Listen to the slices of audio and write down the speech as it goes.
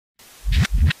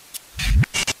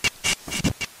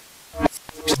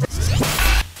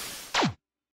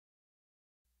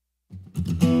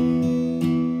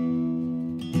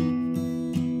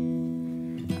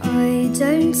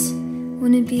don't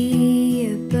wanna be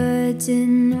a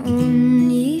burden on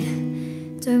you.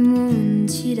 Don't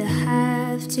want you to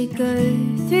have to go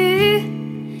through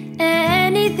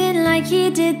anything like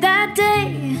you did that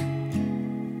day.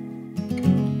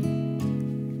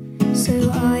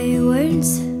 So I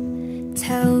won't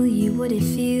tell you what it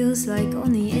feels like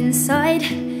on the inside.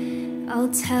 I'll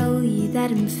tell you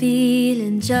that I'm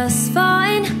feeling just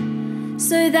fine,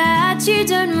 so that you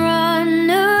don't run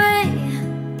away.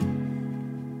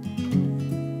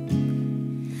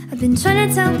 I've been trying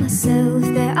to tell myself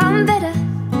that I'm better.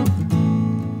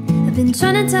 I've been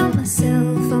trying to tell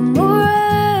myself I'm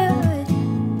alright.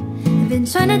 I've been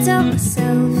trying to tell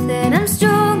myself that I'm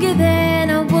stronger than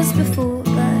I was before,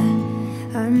 but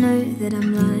I know that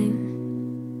I'm lying.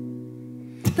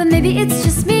 But maybe it's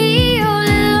just me all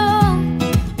along,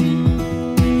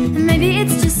 and maybe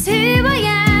it's just who I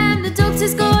am. The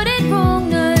doctor's got it wrong.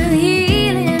 No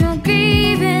healing or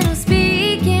grieving or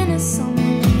speaking as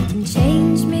someone can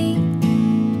change me.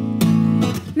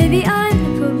 Maybe I'm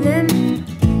the problem.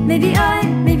 Maybe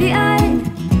I'm the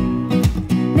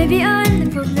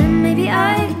problem. Maybe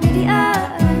I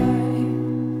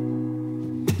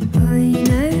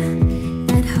know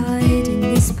that hiding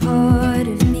this part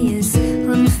of me is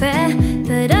unfair,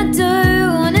 but I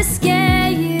don't wanna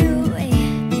scare you away.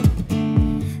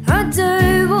 I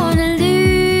don't wanna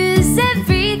lose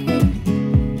everything.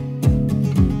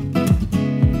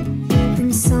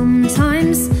 And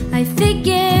sometimes I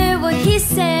forget what he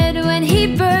said when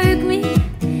he broke me,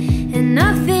 and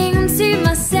I think to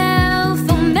myself,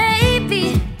 oh maybe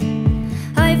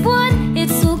I've won,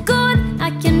 it's all gone,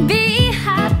 I can be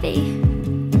happy.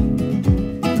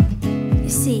 You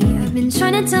see, I've been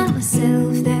trying to tell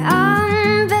myself that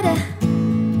I'm better.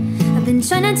 I've been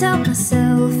trying to tell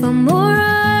myself I'm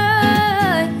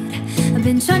alright. I've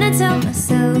been trying to tell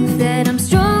myself that I'm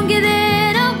stronger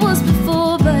than I was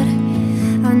before, but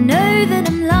I know that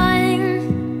I'm lying.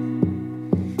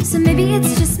 So maybe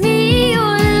it's just me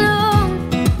all along,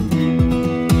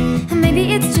 and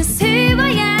maybe it's just who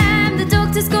I am. The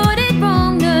doctor's got it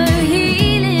wrong. No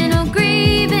healing or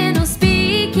grieving or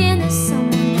speaking as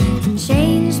someone can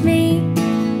change me.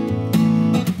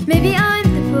 Maybe I'm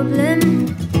the problem.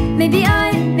 Maybe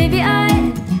I'm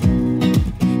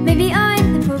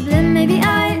the problem. Maybe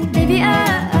I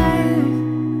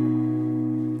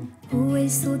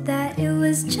always thought that it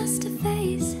was just a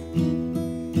phase,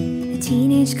 a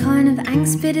teenage kind of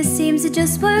angst, but it seems it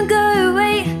just won't go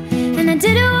away. And I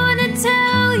didn't want to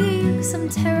tell you, 'cause I'm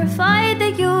terrified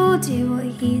that you'll do what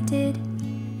he did.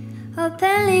 Oh,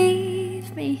 believe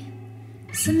me.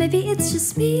 So maybe it's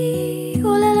just me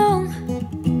all along,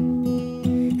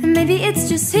 and maybe it's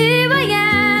just who I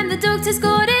am. The doctor's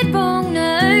got it wrong. No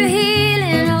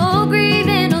healing or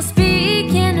grieving or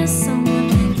speaking as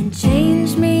someone can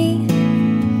change me.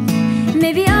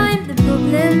 Maybe I'm the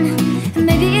problem, and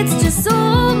maybe it's just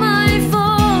all my